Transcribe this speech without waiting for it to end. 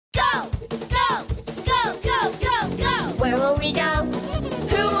we go?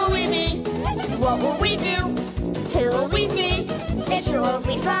 Who will we be? What will we do? Who will we see? It sure will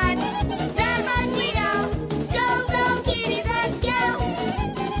be fun. That much we know. Go, go, kitties, let's go.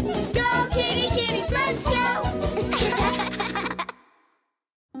 Go, kitty, kitties, let's go.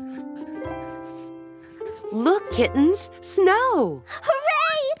 Look, kittens, snow.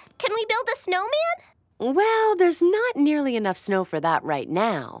 Hooray! Can we build a snowman? Well, there's not nearly enough snow for that right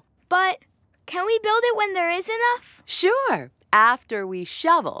now. But can we build it when there is enough? Sure, after we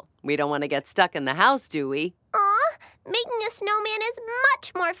shovel. We don't want to get stuck in the house, do we? Aw, making a snowman is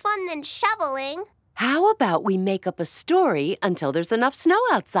much more fun than shoveling. How about we make up a story until there's enough snow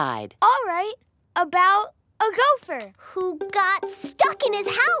outside? All right, about a gopher. Who got stuck in his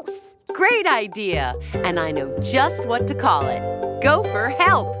house. Great idea! And I know just what to call it. Gopher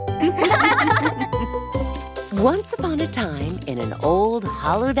Help! Once upon a time, in an old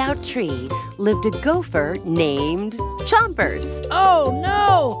hollowed-out tree, lived a gopher named Chompers. Oh,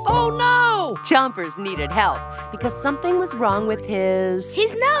 no! Oh, no! Chompers needed help because something was wrong with his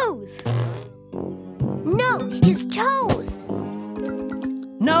nose. No, his toes.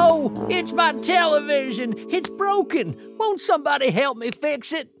 No, it's my television. It's broken. Won't somebody help me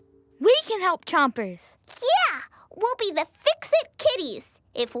fix it? We can help Chompers. Yeah, we'll be the Fix-It Kitties.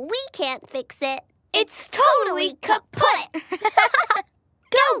 If we can't fix it, it's totally kaput.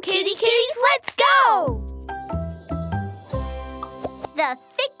 Go, kitty kitties, let's go! The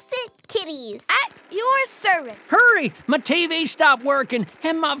Fix-It Kitties. At your service. Hurry! My TV stopped working,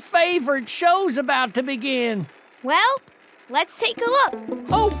 and my favorite show's about to begin. Well, let's take a look.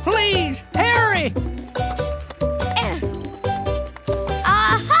 Oh, please, hurry!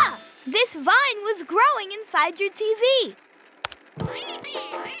 Aha! This vine was growing inside your TV.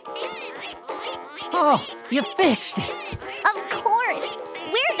 Oh, you fixed it. Of course.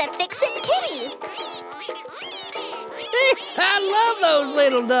 We're the Fix-It Kitties. I love those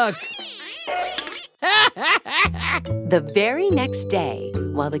little ducks. The very next day,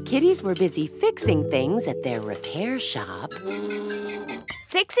 while the kitties were busy fixing things at their repair shop...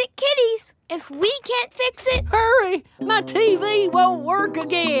 Fix-It Kitties. If we can't fix it... Hurry! My TV won't work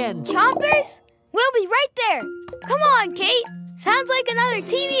again. Chompers, we'll be right there. Come on, Kate. Sounds like another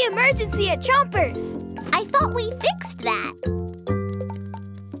TV emergency at Chompers. I thought we fixed that.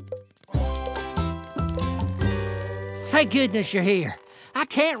 Thank goodness you're here. I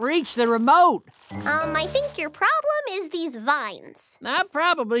can't reach the remote. I think your problem is these vines. I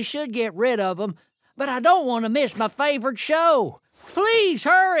probably should get rid of them, but I don't want to miss my favorite show. Please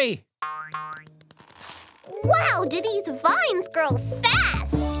hurry. Wow, do these vines grow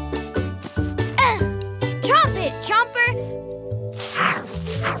fast? Chomp it, Chompers.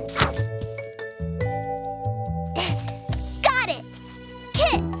 Got it!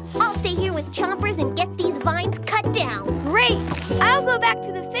 Kit, I'll stay here with Chompers and get these vines cut down. Great! I'll go back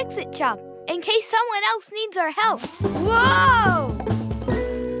to the Fix-It shop in case someone else needs our help. Whoa!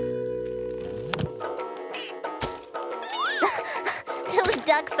 Those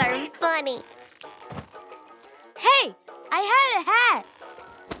ducks are funny. Hey, I had a hat.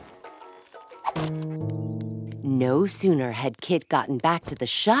 No sooner had Kit gotten back to the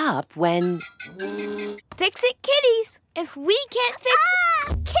shop when... Fix-It Kitties. If we can't fix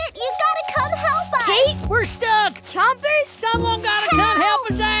it... Kit, you gotta come help us. Kate? We're stuck. Chompers? Someone gotta come help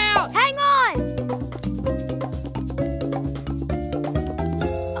us out. Hang on.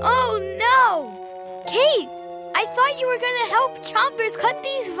 Oh, no. Kate, I thought you were gonna help Chompers cut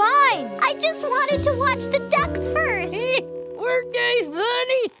these vines. I just wanted to watch the ducks first. Weren't they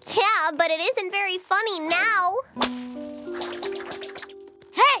funny? Yeah, but it isn't very funny now.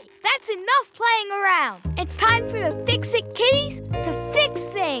 Hey, that's enough playing around. It's time for the Fix-It Kitties to fix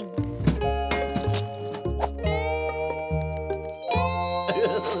things.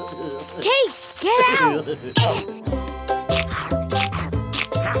 Kate, get out.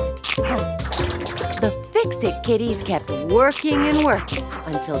 The Fix-It Kitties kept working and working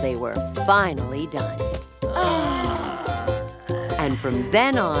until they were finally done. And from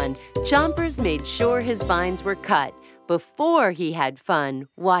then on, Chompers made sure his vines were cut before he had fun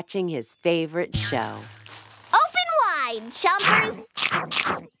watching his favorite show. Open wide, Chompers!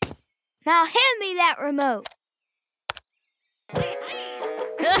 Now hand me that remote.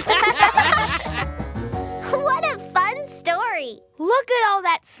 What a fun story! Look at all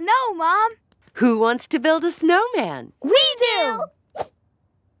that snow, Mom. Who wants to build a snowman? We do!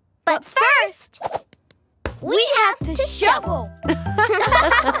 But first, we have to shovel.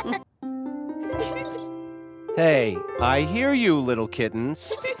 Hey, I hear you, little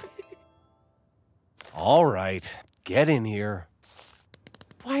kittens. All right, get in here.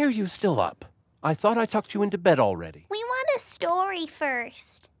 Why are you still up? I thought I tucked you into bed already. We want to story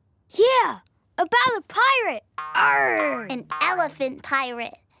first. Yeah, about a pirate. Arr! An elephant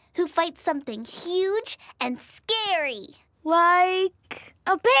pirate who fights something huge and scary. Like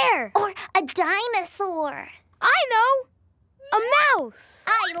a bear. Or a dinosaur. I know. A mouse.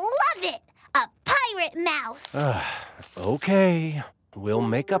 I love it! A pirate mouse. Okay. We'll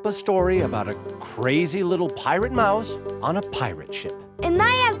make up a story about a crazy little pirate mouse on a pirate ship. And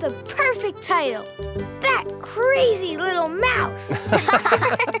I have the perfect title. That crazy little mouse.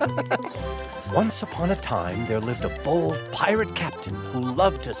 Once upon a time, there lived a bold pirate captain who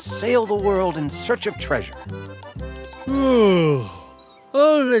loved to sail the world in search of treasure.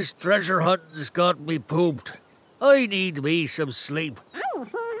 All this treasure hunting's got me pooped. I need me some sleep.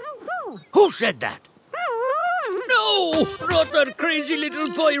 Who said that? No, not that crazy little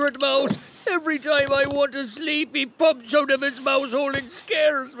pirate mouse. Every time I want to sleep, he pops out of his mouse hole and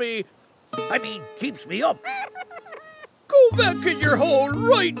scares me. I mean, keeps me up. Go back in your hole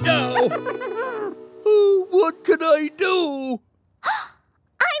right now. Oh, what can I do?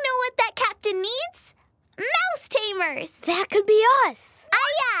 I know what that captain needs. Mouse tamers. That could be us.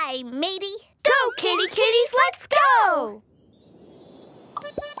 Aye, aye, matey. Go, kitty kitties, let's go.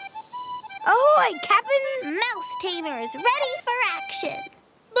 Ahoy, Captain! Mouse tamers, ready for action.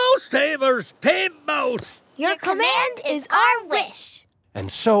 Mouse tamers, tame mouse. Your command is our wish.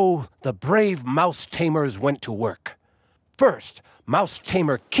 And so the brave mouse tamers went to work. First, mouse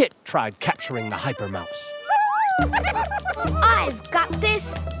tamer Kit tried capturing the hyper mouse. I've got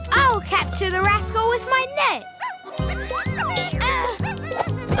this. I'll capture the rascal with my net.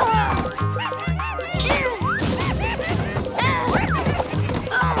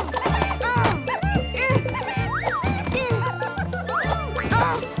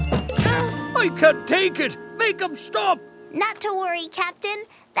 I can't take it. Make him stop. Not to worry, Captain.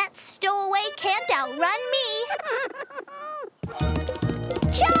 That stowaway can't outrun me.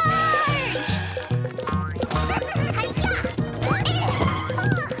 Charge!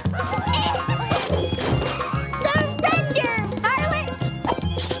 Surrender, varlet!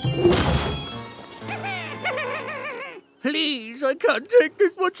 Please, I can't take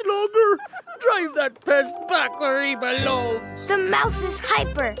this much longer. Drive that pest back where he belongs. The mouse is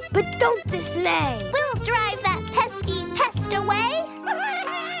hyper, but don't dismay. We'll drive that pesky pest away.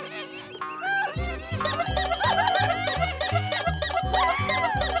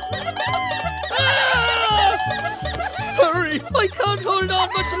 Ah! Hurry! I can't hold on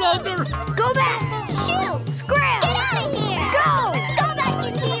much longer. Go back. Shoot! Scram. Get out of here! Go. Go back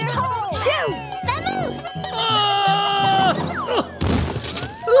into your hole! Shoot. The moose! Ah!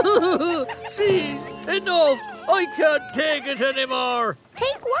 Cease! Enough! I can't take it anymore.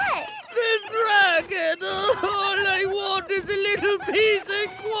 Take what? This racket! All I want is a little peace and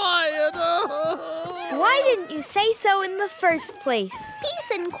quiet. Why didn't you say so in the first place?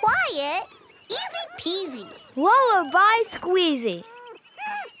 Peace and quiet? Easy peasy. Lullaby squeezy.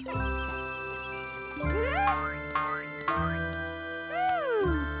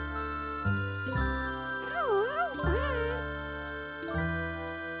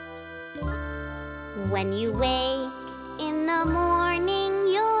 When you wake in the morning,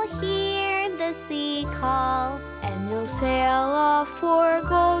 you'll hear the sea call. And you'll sail off for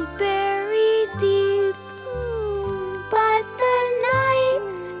Goldberry Deep. But the night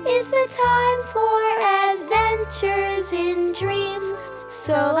is the time for adventures in dreams.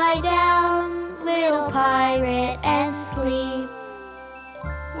 So lie down, little pirate, and sleep.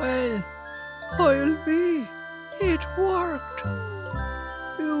 Well, I'll be. It worked.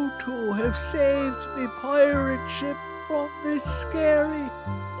 You two have saved me pirate ship from this scary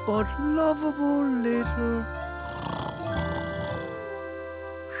but lovable little...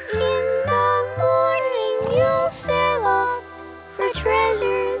 In the morning you'll sail off for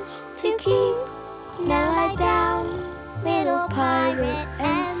treasures to keep. Now lie down, little pirate,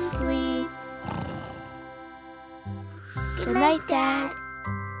 and sleep. Good night, Dad.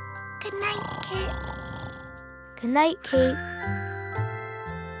 Good night, Kit. Good night, Kate.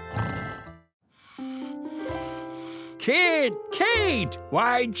 Kate,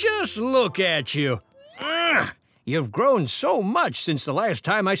 why, just look at you. You've grown so much since the last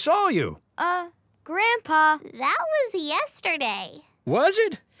time I saw you. Grandpa. That was yesterday. Was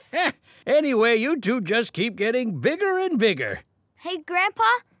it? Anyway, you two just keep getting bigger and bigger. Hey,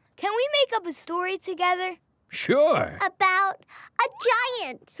 Grandpa, can we make up a story together? Sure. About a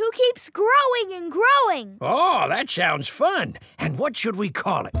giant. Who keeps growing and growing? Oh, that sounds fun. And what should we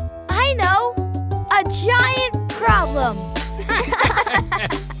call it? I know. A giant problem.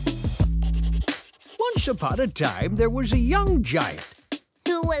 Once upon a time, there was a young giant.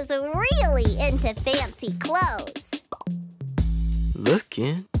 Who was really into fancy clothes.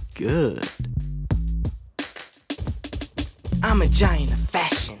 Looking good. I'm a giant of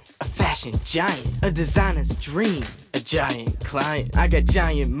fashion, a fashion giant, a designer's dream, a giant client. I got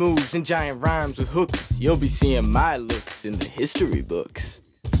giant moves and giant rhymes with hooks. You'll be seeing my looks in the history books.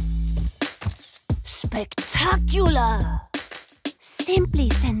 Spectacular! Simply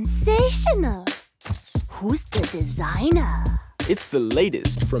sensational! Who's the designer? It's the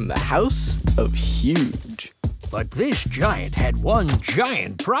latest from the House of Huge. But this giant had one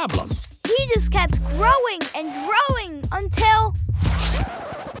giant problem. He just kept growing and growing until...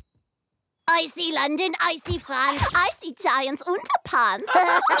 I see London, I see France, I see giants underpants.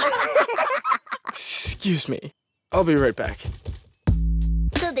 Excuse me. I'll be right back.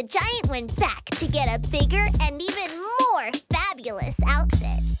 So the giant went back to get a bigger and even more fabulous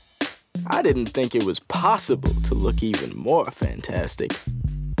outfit. I didn't think it was possible to look even more fantastic.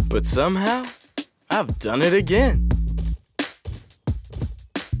 But somehow, I've done it again.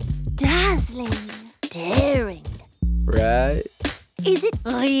 Dazzling, daring. Right? Is it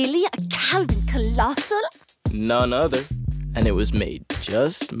really a Calvin Colossal? None other. And it was made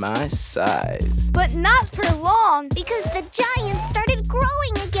just my size. But not for long. Because the giant started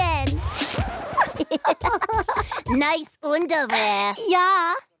growing again. Nice underwear.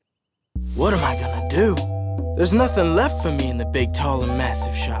 Yeah. What am I gonna do? There's nothing left for me in the big, tall, and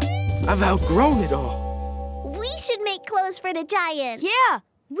massive shop. I've outgrown it all. We should make clothes for the giant. Yeah,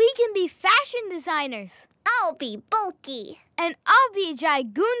 we can be fashion designers. I'll be Bulky. And I'll be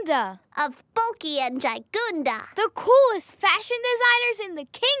Jigunda. Of Bulky and Jigunda. The coolest fashion designers in the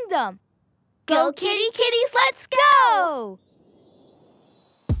kingdom. Go, kitty, kitties, let's go!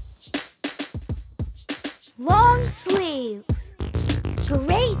 Long sleeves.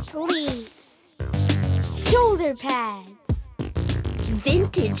 Great sleeves. Shoulder pads.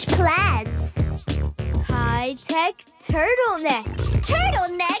 Vintage plaids. High-tech turtleneck.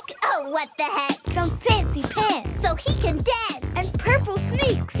 Turtleneck? Oh, what the heck? Some fancy pants. So he can dance. And purple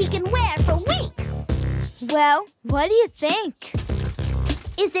sneaks. He can wear for weeks. Well, what do you think?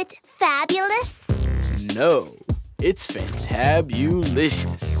 Is it fabulous? No, it's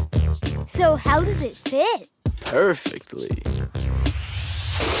fantabulicious. So how does it fit? Perfectly.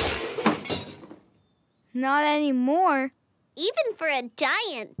 Not anymore. Even for a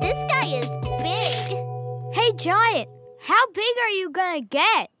giant, this guy is big. Hey, Giant, how big are you gonna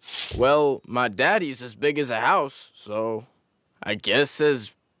get? Well, my daddy's as big as a house, so I guess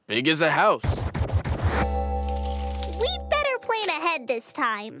as big as a house. We'd better plan ahead this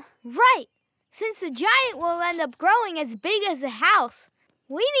time. Right. Since the giant will end up growing as big as a house,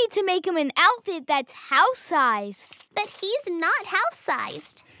 we need to make him an outfit that's house-sized. But he's not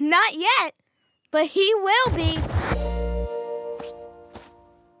house-sized. Not yet, but he will be.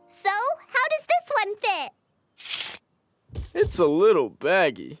 So, how does this one fit? It's a little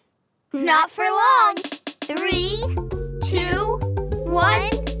baggy. Not for long. 3, 2, 1,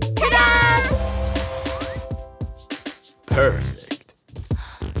 ta-da! Perfect.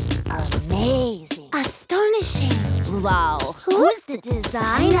 Amazing. Astonishing. Wow. Who's the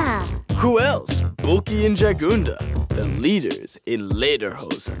designer? Who else? Bulky and Jigunda, the leaders in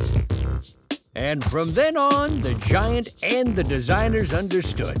lederhosen. And from then on, the giant and the designers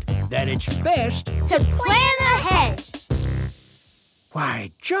understood that it's best To plan ahead.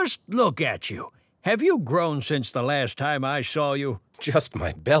 Why, just look at you. Have you grown since the last time I saw you? Just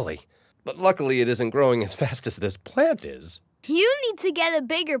my belly. But luckily it isn't growing as fast as this plant is. You need to get a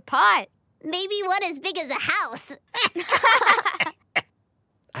bigger pot. Maybe one as big as a house.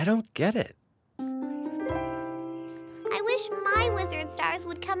 I don't get it. I wish my wizard stars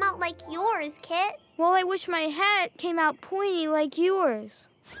would come out like yours, Kit. Well, I wish my hat came out pointy like yours.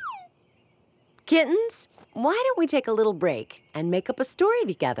 Kittens, why don't we take a little break and make up a story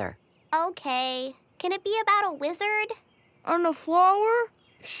together? Okay. Can it be about a wizard? On a flower?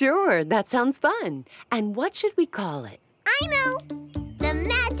 Sure, that sounds fun. And what should we call it? I know. The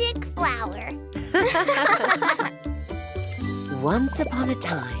magic flower. Once upon a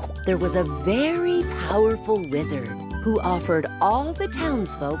time, there was a very powerful wizard who offered all the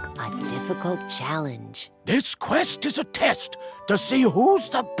townsfolk a difficult challenge. This quest is a test to see who's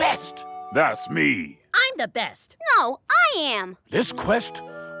the best. That's me. I'm the best. No, I am. This quest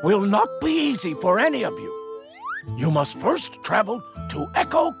will not be easy for any of you. You must first travel to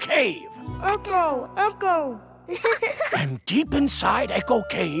Echo Cave. Echo, Echo. And deep inside Echo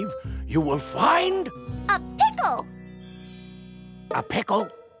Cave, you will find... A pickle. A pickle?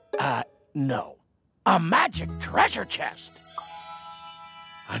 No. A magic treasure chest.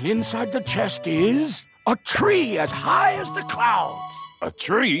 And inside the chest is a tree as high as the clouds. A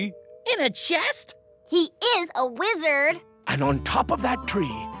tree? In a chest? He is a wizard. And on top of that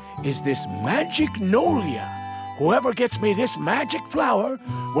tree is this magic Nolia. Whoever gets me this magic flower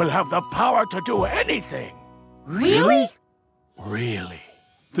will have the power to do anything. Really? Really.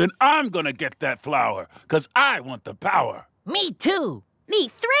 Then I'm gonna get that flower, 'cause I want the power. Me too. Me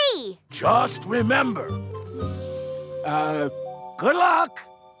 3. Just remember. Good luck.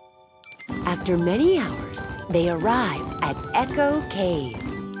 After many hours, they arrived at Echo Cave.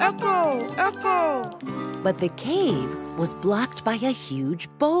 Echo, Echo. But the cave was blocked by a huge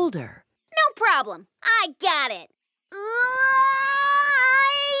boulder. No problem. I got it. I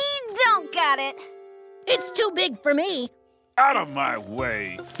don't got it. It's too big for me. Out of my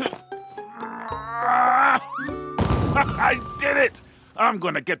way. I did it! I'm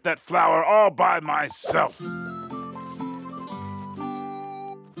gonna get that flower all by myself.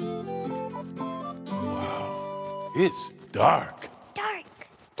 Wow, it's dark. Dark.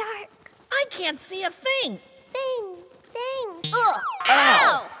 I can't see a thing. Thing. Ugh.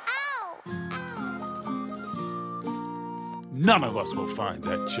 Ow! Ow! None of us will find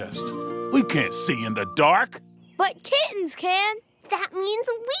that chest. We can't see in the dark. But kittens can. That means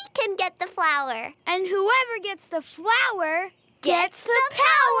we can get the flower. And whoever gets the flower Gets the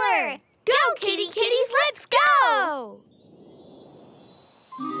power. Go, kitty kitties, let's go!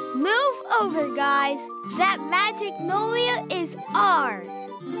 Move over, guys. That magic Nolia is ours.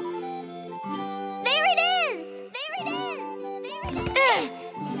 There it is.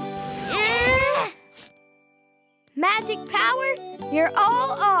 Magic power, you're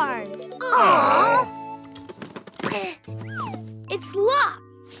all ours. Aww. It's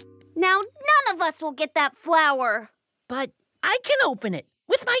locked. Now none of us will get that flower. But I can open it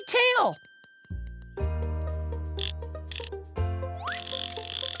with my tail.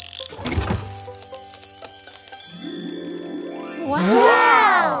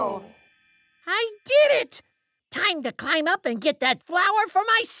 Wow! I did it! Time to climb up and get that flower for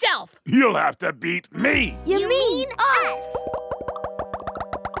myself. You'll have to beat me. You mean us?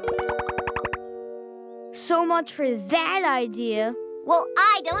 So much for that idea. Well,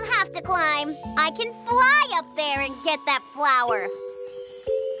 I don't have to climb. I can fly up there and get that flower.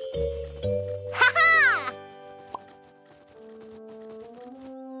 Ha-ha!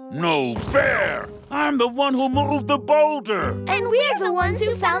 No fair! I'm the one who moved the boulder. And we're the ones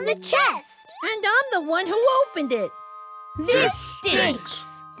who found the chest. And I'm the one who opened it. This stinks.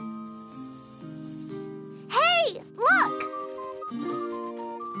 Hey, look!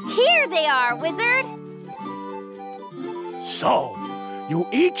 Here they are, wizard. So, you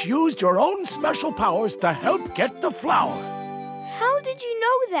each used your own special powers to help get the flower. How did you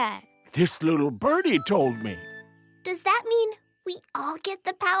know that? This little birdie told me. Does that mean we all get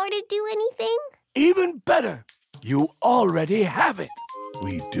the power to do anything? Even better, you already have it.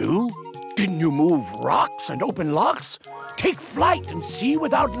 We do? Didn't you move rocks and open locks? Take flight and see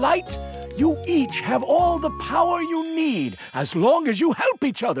without light? You each have all the power you need as long as you help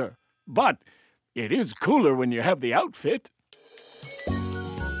each other. But it is cooler when you have the outfit.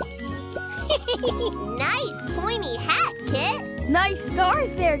 Nice pointy hat, Kit. Nice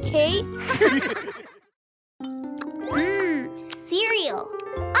stars there, Kate. Cereal.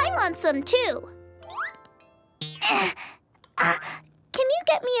 I want some too. Can you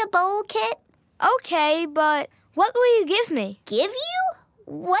get me a bowl, Kit? Okay, but what will you give me? Give you?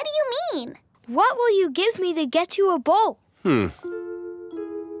 What do you mean? What will you give me to get you a bowl? Here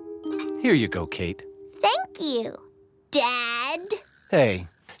you go, Kate. Thank you, Dad. Hey,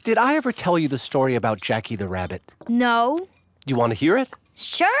 did I ever tell you the story about Jackie the rabbit? No. You want to hear it?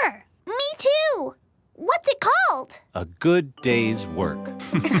 Sure. Me too. What's it called? A Good Day's Work.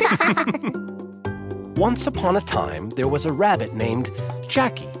 Once upon a time, there was a rabbit named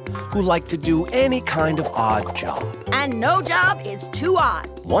Jackie who liked to do any kind of odd job. And no job is too odd.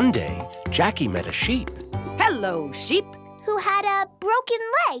 One day, Jackie met a sheep. Hello, sheep. Who had a broken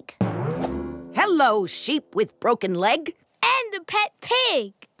leg. Hello, sheep with broken leg. And a pet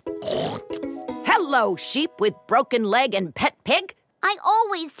pig. Hello, sheep with broken leg and pet pig. I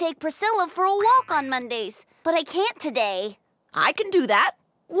always take Priscilla for a walk on Mondays, but I can't today. I can do that.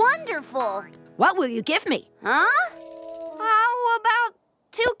 Wonderful. What will you give me? Huh? How about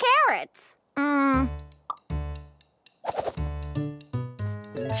 2 carrots?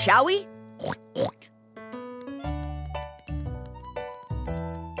 Shall we?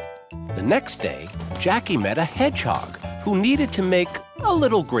 The next day, Jackie met a hedgehog who needed to make a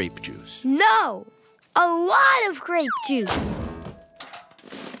little grape juice. No. A lot of grape juice.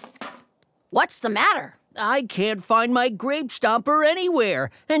 What's the matter? I can't find my grape stomper anywhere,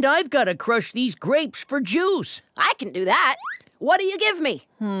 and I've got to crush these grapes for juice. I can do that. What do you give me?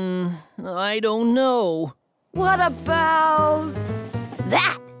 I don't know. What about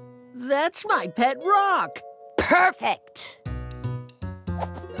that? That's my pet rock. Perfect.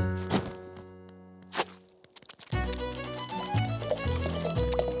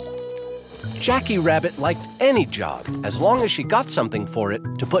 Jackie Rabbit liked any job as long as she got something for it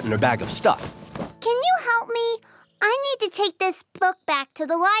to put in her bag of stuff. Can you help me? I need to take this book back to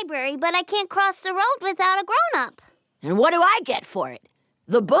the library, but I can't cross the road without a grown-up. And what do I get for it?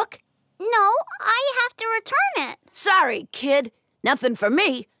 The book? No, I have to return it. Sorry, kid. Nothing for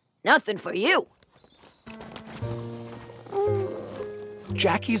me, nothing for you.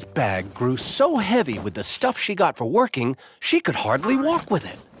 Jackie's bag grew so heavy with the stuff she got for working, she could hardly walk with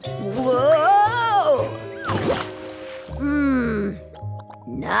it. Whoa!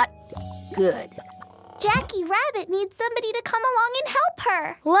 Not good. Jackie Rabbit needs somebody to come along and help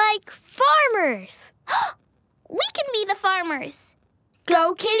her. Like farmers. We can be the farmers.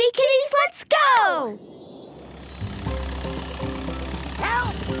 Go, kitty kitties, let's go!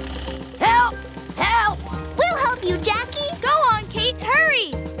 Help! Help! Help! We'll help you, Jackie. Go on, Kate,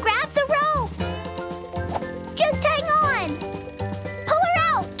 hurry! Grab the rope. Just hang on. Pull her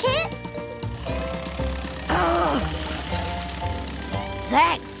out, Kit.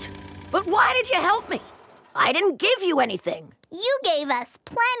 Thanks. But why did you help me? I didn't give you anything. You gave us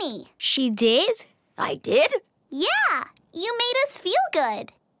plenty. She did? I did? Yeah, you made us feel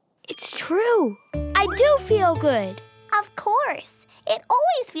good. It's true. I do feel good. Of course. It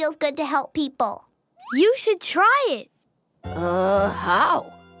always feels good to help people. You should try it. How?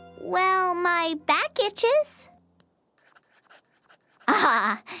 Well, my back itches.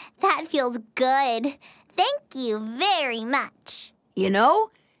 Ah, that feels good. Thank you very much. You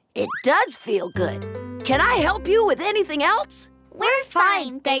know, it does feel good. Can I help you with anything else? We're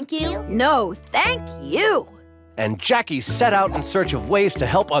fine, thank you. No, thank you. And Jackie set out in search of ways to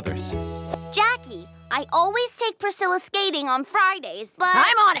help others. Jackie, I always take Priscilla skating on Fridays, but...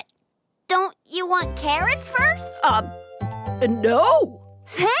 I'm on it. Don't you want carrots first? No.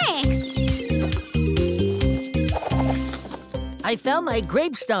 Thanks. I found my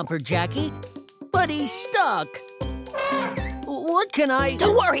grape stomper, Jackie, but he's stuck. What can I...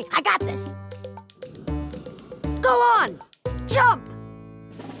 Don't worry, I got this. Go on, jump.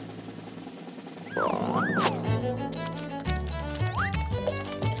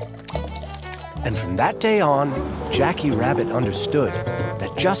 And from that day on, Jackie Rabbit understood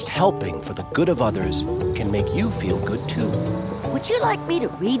that just helping for the good of others can make you feel good too. Would you like me to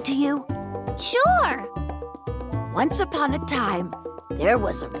read to you? Sure. Once upon a time, there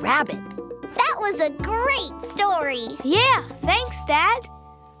was a rabbit. That was a great story. Yeah, thanks, Dad.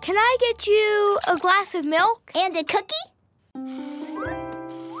 Can I get you a glass of milk? And a cookie?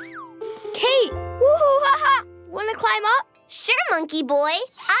 Kate, woohoo-ha-ha! Wanna climb up? Sure, monkey boy.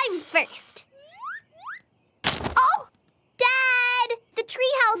 I'm first. Oh! Dad! The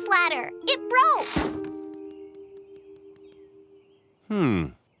treehouse ladder. It broke.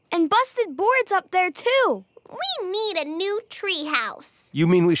 And busted boards up there, too. We need a new treehouse. You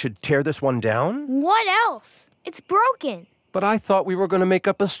mean we should tear this one down? What else? It's broken. But I thought we were going to make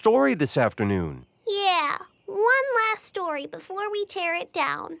up a story this afternoon. Yeah, one last story before we tear it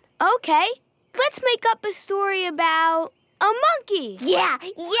down. Okay, let's make up a story about a monkey. Yeah.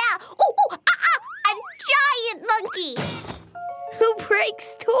 Ooh, a giant monkey. Who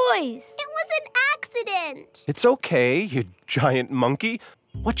breaks toys? It was an accident. It's okay, you giant monkey.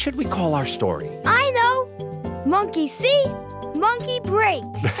 What should we call our story? I know. Monkey see, monkey break.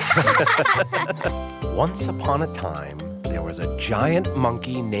 Once upon a time, there was a giant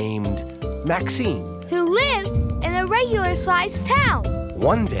monkey named Maxine. Who lived in a regular-sized town.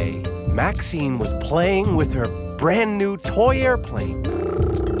 One day, Maxine was playing with her brand new toy airplane.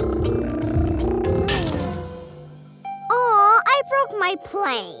 Aw, I broke my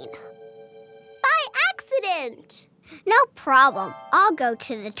plane. By accident. No problem. I'll go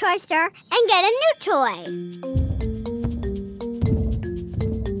to the toy store and get a new toy.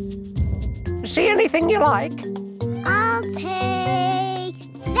 See anything you like? I'll take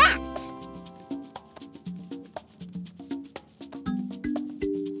that.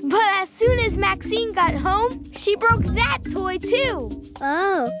 But as soon as Maxine got home, she broke that toy too.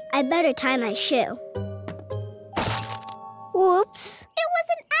 Oh, I better tie my shoe. Whoops. It was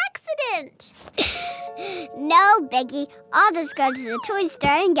an accident. No, Biggie. I'll just go to the toy store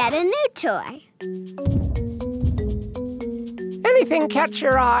and get a new toy. Anything catch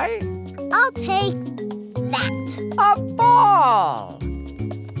your eye? I'll take that. A ball!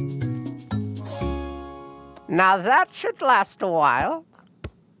 Now that should last a while.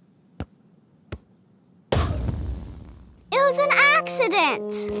 It was an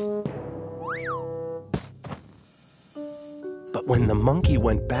accident. But when the monkey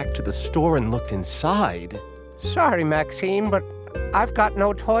went back to the store and looked inside... Sorry, Maxine, but I've got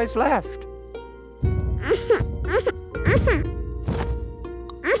no toys left.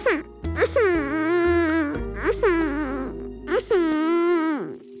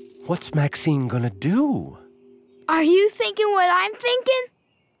 What's Maxine gonna do? Are you thinking what I'm thinking?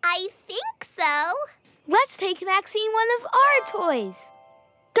 I think so. Let's take Maxine one of our toys.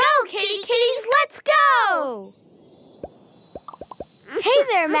 Go, kitties, let's go! Hey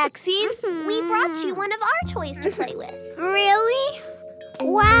there, Maxine. We brought you one of our toys to play with. Really?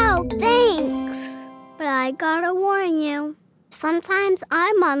 Wow, thanks. But I gotta warn you, sometimes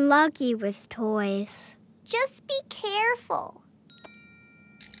I'm unlucky with toys. Just be careful.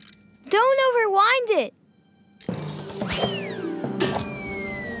 Don't overwind it.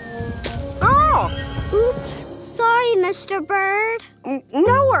 Oh! Oops, sorry, Mr. Bird.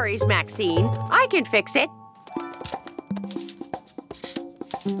 No worries, Maxine. I can fix it.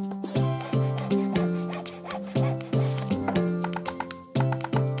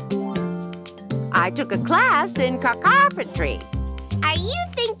 I took a class in carpentry. Are you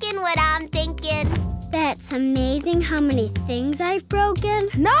thinking what I'm thinking? That's amazing how many things I've broken.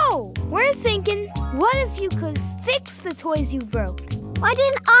 No, we're thinking, what if you could fix the toys you broke? Why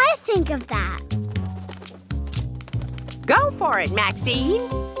didn't I think of that? Go for it, Maxine.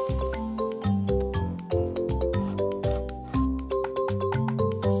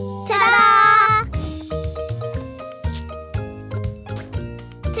 Ta-da!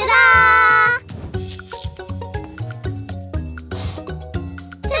 Ta-da!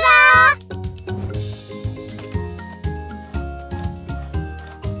 Ta-da!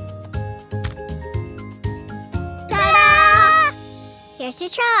 Ta-da! Here's your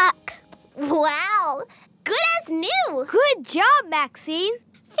truck. Wow! Good as new! Good job, Maxine.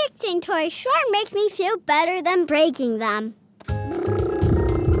 Fixing toys sure makes me feel better than breaking them.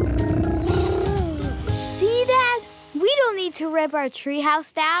 See, Dad? We don't need to rip our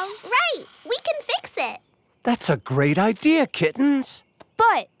treehouse down. Right! We can fix it. That's a great idea, kittens.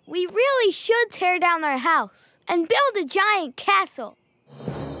 But we really should tear down our house and build a giant castle.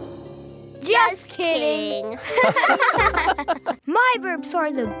 Just kidding. My burps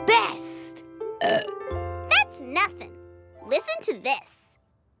are the best. That's nothing. Listen to this.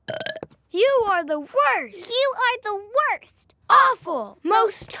 You are the worst. You are the worst. Awful.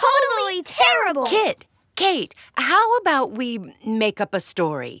 Most totally terrible. Kate, how about we make up a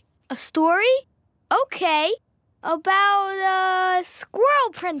story? A story? Okay. About a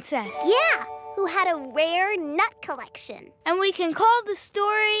squirrel princess. Yeah, who had a rare nut collection. And we can call the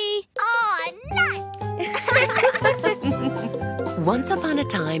story... Aw, nuts! Once upon a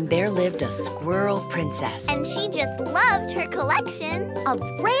time, there lived a squirrel princess. And she just loved her collection of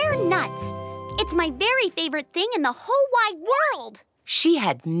rare nuts. It's my very favorite thing in the whole wide world. She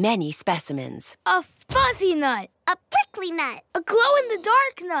had many specimens. A fuzzy nut. A prickly nut. A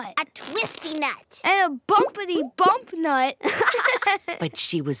glow-in-the-dark nut. A twisty nut. And a bumpity-bump nut. But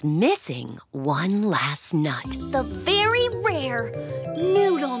she was missing one last nut. The very rare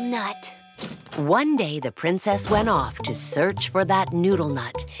noodle nut. One day, the princess went off to search for that noodle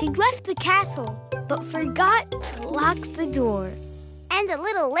nut. She left the castle, but forgot to lock the door. And a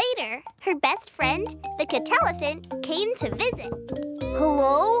little later, her best friend, the catelephant, came to visit.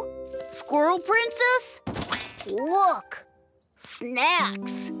 Hello? Squirrel Princess? Look!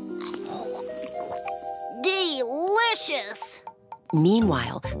 Snacks! Delicious!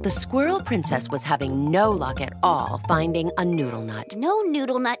 Meanwhile, the squirrel princess was having no luck at all finding a noodle nut. No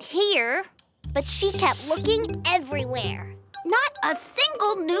noodle nut here. But she kept looking everywhere. Not a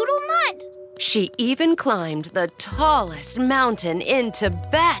single noodle nut. She even climbed the tallest mountain in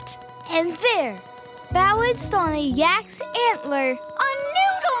Tibet. And there, balanced on a yak's antler, a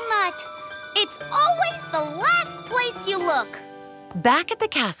noodle nut. It's always the last place you look. Back at the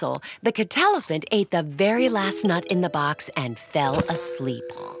castle, the catelephant ate the very last nut in the box and fell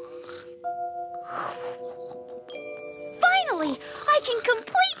asleep. Finally, I can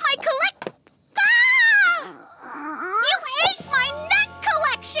complete my collection. You ate my nut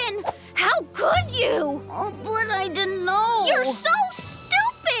collection! How could you? Oh, but I didn't know. You're so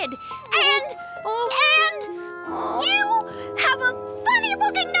stupid! And you have a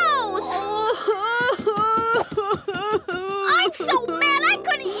funny-looking nose! I'm so mad I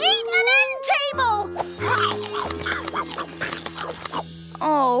could eat an end table!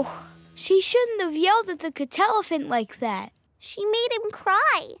 Oh, she shouldn't have yelled at the catelephant like that. She made him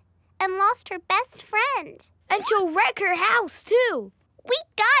cry and lost her best friend. And she'll wreck her house, too. We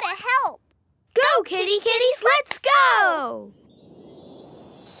gotta help. Go, kitties, let's go!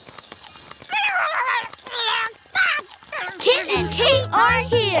 Kittens! are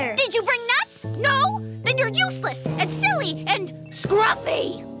here. Did you bring nuts? No? Then you're useless and silly and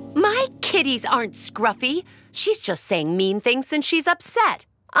scruffy. My kitties aren't scruffy. She's just saying mean things since she's upset.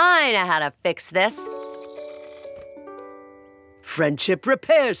 I know how to fix this. Friendship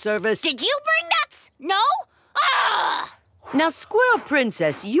repair service. Did you bring nuts? No? Ah! Now, Squirrel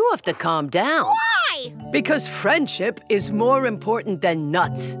Princess, you have to calm down. Why? Because friendship is more important than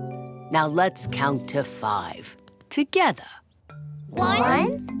nuts. Now let's count to 5 together.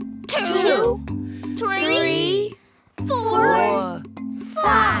 1, 2, 3, 4,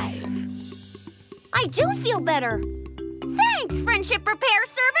 5. I do feel better. Thanks, Friendship Repair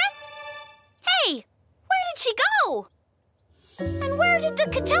Service. Hey, where did she go? And where did the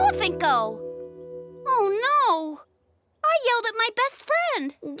catelephant go? Oh, no. I yelled at my best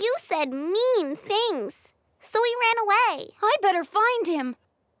friend. You said mean things, so he ran away. I better find him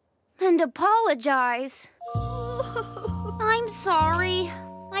and apologize. I'm sorry.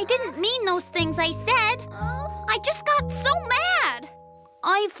 I didn't mean those things I said. I just got so mad.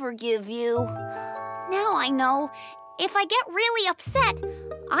 I forgive you. Now I know if I get really upset,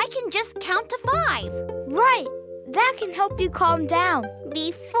 I can just count to 5. Right. That can help you calm down.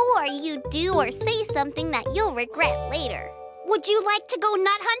 Before you do or say something that you'll regret later. Would you like to go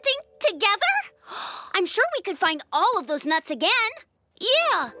nut hunting together? I'm sure we could find all of those nuts again.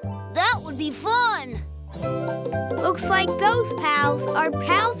 Yeah, that would be fun. Looks like those pals are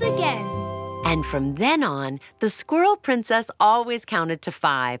pals again. And from then on, the Squirrel Princess always counted to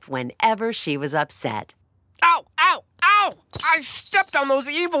 5 whenever she was upset. Ow, ow, ow! I stepped on those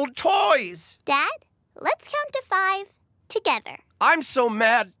evil toys! Dad, let's count to 5 together. I'm so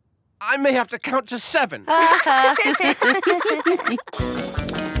mad, I may have to count to 7.